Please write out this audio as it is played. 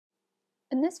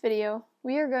In this video,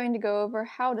 we are going to go over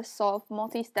how to solve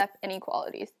multi-step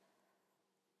inequalities.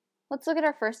 Let's look at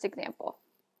our first example.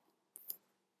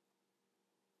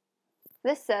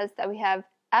 This says that we have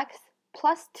x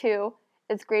plus 2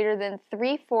 is greater than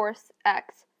 3/4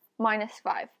 x minus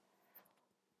 5.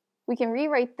 We can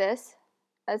rewrite this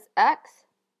as x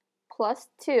plus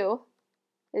 2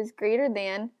 is greater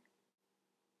than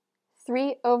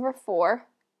 3/4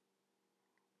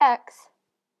 x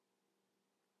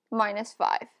minus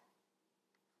 5.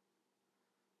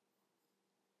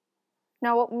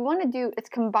 Now what we want to do is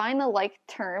combine the like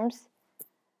terms.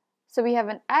 So we have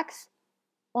an x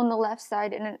on the left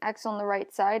side and an x on the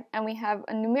right side, and we have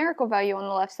a numerical value on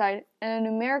the left side and a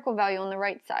numerical value on the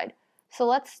right side. So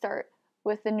let's start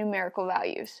with the numerical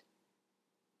values.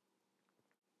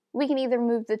 We can either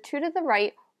move the 2 to the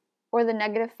right or the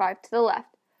 -5 to the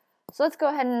left. So let's go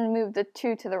ahead and move the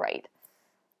 2 to the right.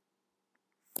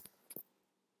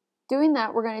 Doing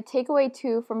that, we're going to take away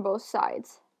 2 from both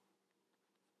sides.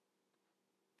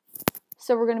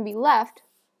 So we're going to be left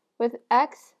with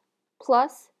x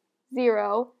plus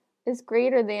 0 is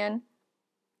greater than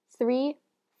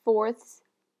 3/4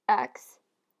 x.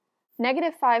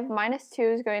 -5 minus 2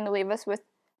 is going to leave us with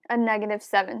a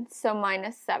 -7, so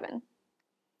minus 7.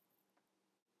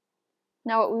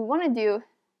 Now what we want to do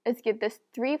is get this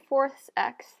 3/4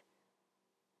 x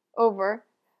over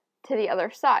to the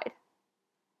other side.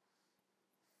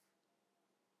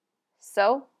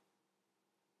 So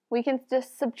we can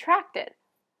just subtract it.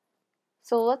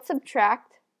 So let's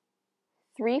subtract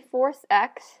 3/4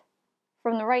 x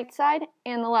from the right side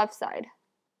and the left side.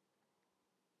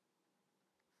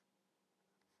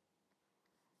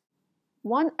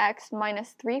 One x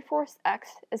minus 3/4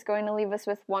 x is going to leave us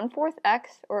with 1/4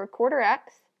 x, or 1/4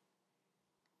 x.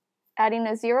 Adding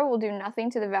a 0 will do nothing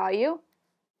to the value,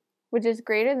 which is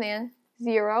greater than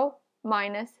 0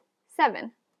 minus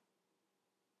 7.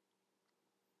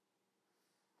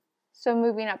 So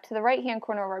moving up to the right-hand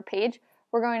corner of our page,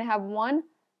 we're going to have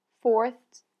 1/4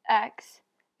 x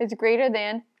is greater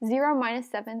than 0 minus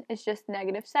 7 is just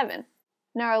 -7.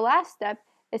 Now our last step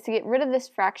is to get rid of this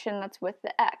fraction that's with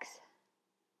the x.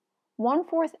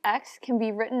 1/4 x can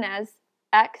be written as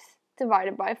x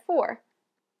divided by 4.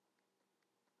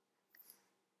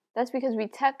 That's because we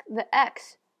took the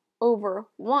x over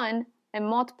 1 and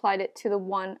multiplied it to the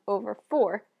 1 over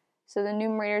 4. So the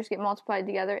numerators get multiplied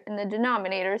together in the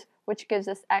denominators, which gives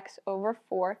us x over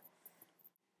 4.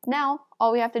 Now,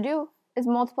 all we have to do is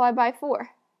multiply by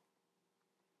 4.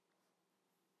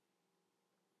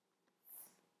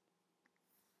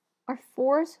 Our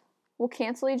 4's will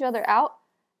cancel each other out,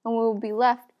 and we will be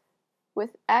left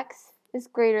with x is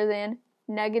greater than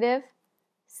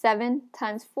 -7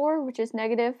 times 4, which is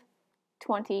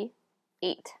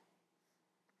 -28.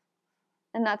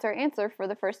 And that's our answer for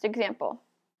the first example.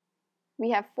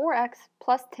 We have 4x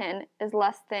plus 10 is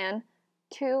less than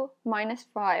 2 minus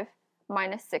 5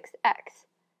 minus 6x.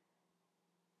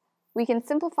 We can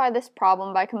simplify this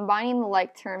problem by combining the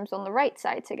like terms on the right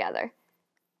side together.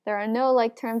 There are no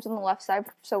like terms on the left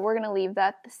side, so we're going to leave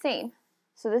that the same.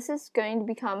 So this is going to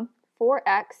become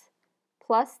 4x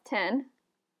plus 10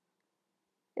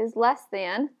 is less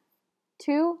than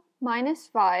 2 minus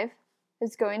 5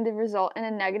 is going to result in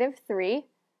a -3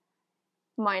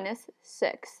 minus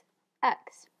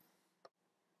 6x.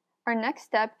 Our next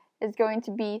step is going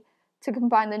to be to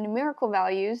combine the numerical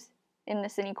values in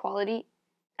this inequality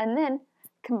and then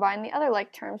combine the other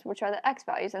like terms, which are the x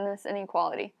values in this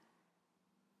inequality.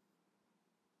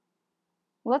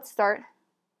 Let's start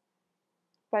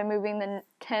by moving the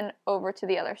 10 over to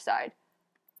the other side.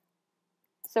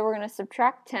 So we're going to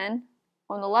subtract 10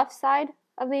 on the left side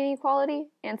of the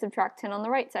inequality and subtract 10 on the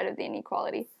right side of the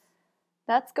inequality.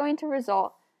 That's going to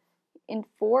result in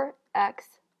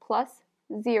 4x plus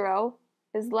 0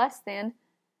 is less than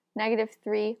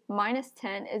 -3 minus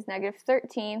 10 is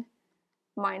 -13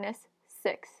 minus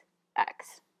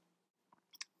 6x.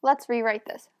 Let's rewrite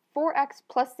this. 4x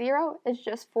plus 0 is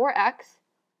just 4x,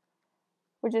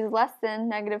 which is less than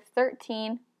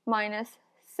 -13 minus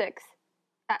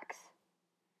 6x.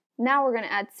 Now we're going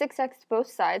to add 6x to both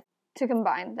sides to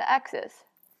combine the x's.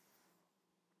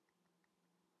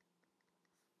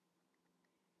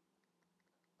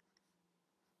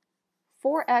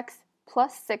 (4x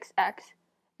plus 6x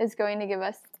is going to give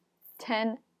us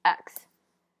 10x.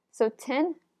 So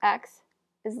 10x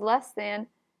is less than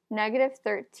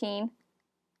 -13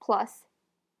 plus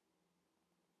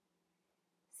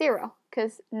 0,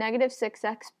 because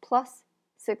 -6x plus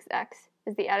 6x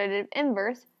is the additive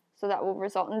inverse, so that will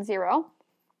result in 0.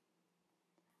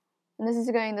 And this is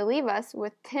going to leave us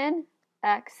with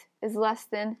 10x is less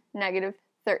than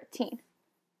 -13.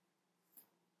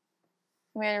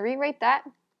 I'm going to rewrite that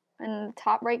in the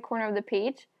top right corner of the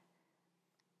page.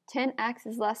 10x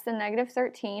is less than negative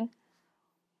 13.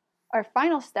 Our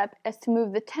final step is to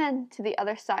move the 10 to the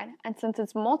other side, and since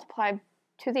it's multiplied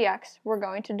to the x, we're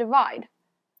going to divide.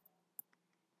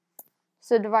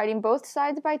 So dividing both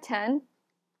sides by 10,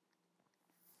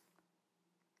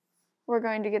 we're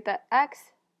going to get that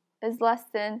x is less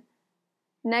than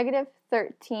negative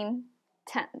 13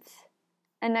 tenths.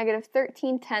 And negative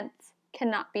 13 tenths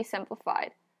cannot be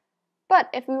simplified. But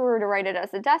if we were to write it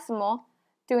as a decimal,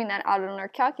 doing that out on our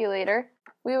calculator,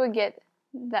 we would get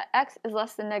that x is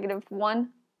less than negative 1.3.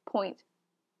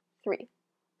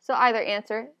 So either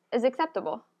answer is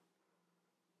acceptable.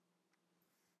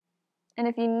 And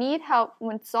if you need help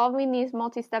when solving these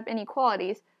multi-step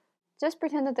inequalities, just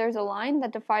pretend that there's a line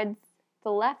that divides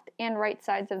the left and right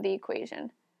sides of the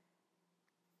equation.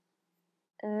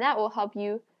 And that will help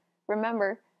you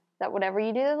remember that whatever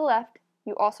you do to the left,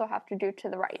 you also have to do to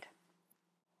the right.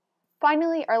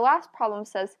 Finally, our last problem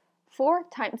says 4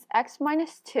 times x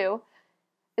minus 2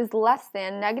 is less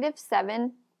than negative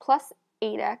 7 plus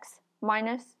 8x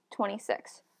minus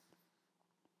 26.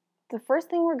 The first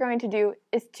thing we're going to do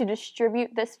is to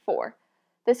distribute this 4.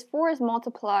 This 4 is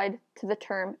multiplied to the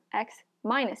term x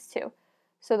minus 2.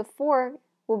 So the 4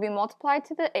 will be multiplied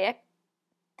to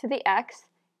the x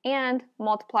and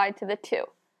multiplied to the 2.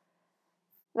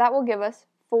 That will give us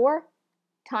 4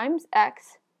 times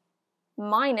x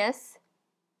minus,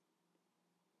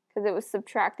 because it was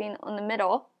subtracting on the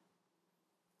middle,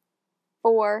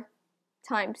 4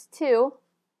 times 2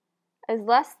 is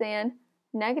less than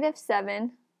negative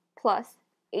 7 plus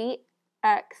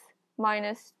 8x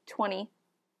minus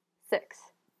 26.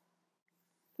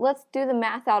 Let's do the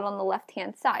math out on the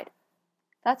left-hand side.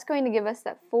 That's going to give us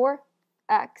that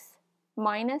 4x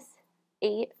minus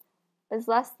 8 is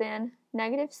less than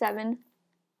negative 7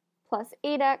 plus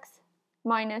 8x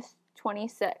minus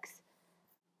 26.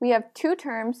 We have two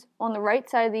terms on the right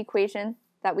side of the equation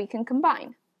that we can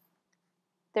combine.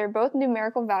 They're both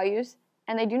numerical values,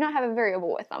 and they do not have a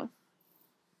variable with them.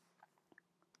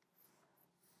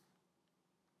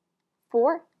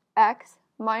 4x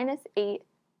minus 8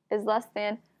 is less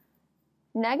than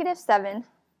negative 7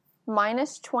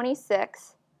 minus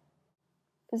 26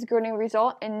 is going to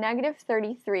result in negative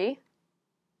 33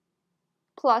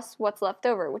 plus what's left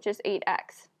over, which is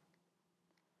 8x.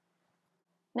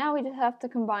 Now we just have to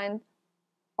combine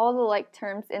all the like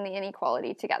terms in the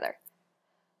inequality together.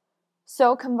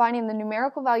 So combining the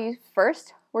numerical values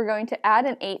first, we're going to add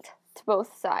an 8 to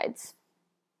both sides.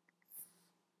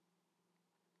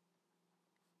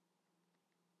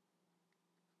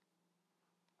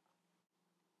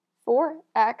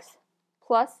 (4x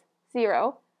plus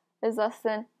 0 is less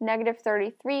than negative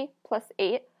 33 plus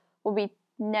 8 will be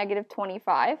negative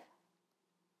 25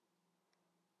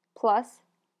 plus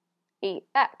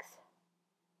 8x.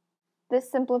 This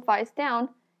simplifies down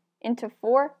into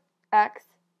 4x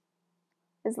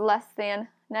is less than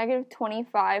negative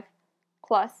 25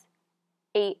 plus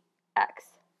 8x.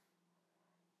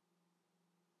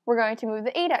 We're going to move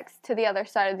the 8x to the other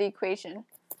side of the equation.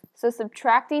 So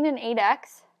subtracting an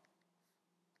 8x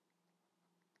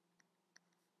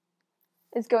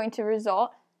is going to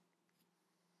result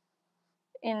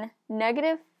in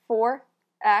negative 4x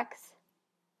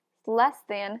less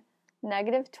than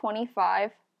negative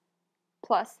 25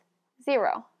 plus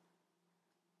 0.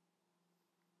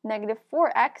 Negative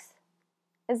 4x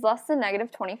is less than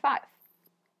negative 25.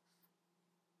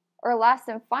 Our last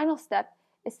and final step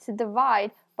is to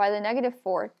divide by the negative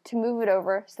 4 to move it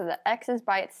over so that x is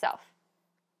by itself.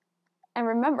 And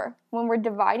remember, when we're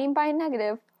dividing by a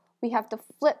negative, we have to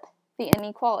flip the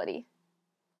inequality.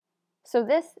 So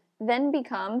this then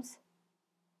becomes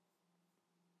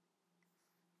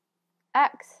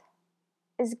x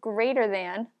is greater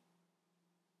than,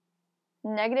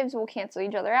 negatives will cancel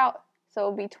each other out, so it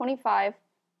will be 25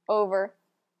 over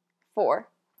 4,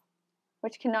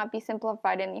 which cannot be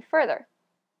simplified any further.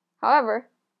 However,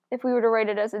 if we were to write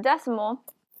it as a decimal,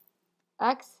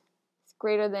 x is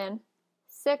greater than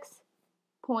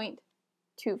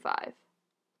 6.25.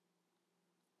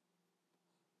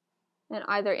 And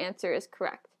either answer is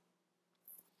correct.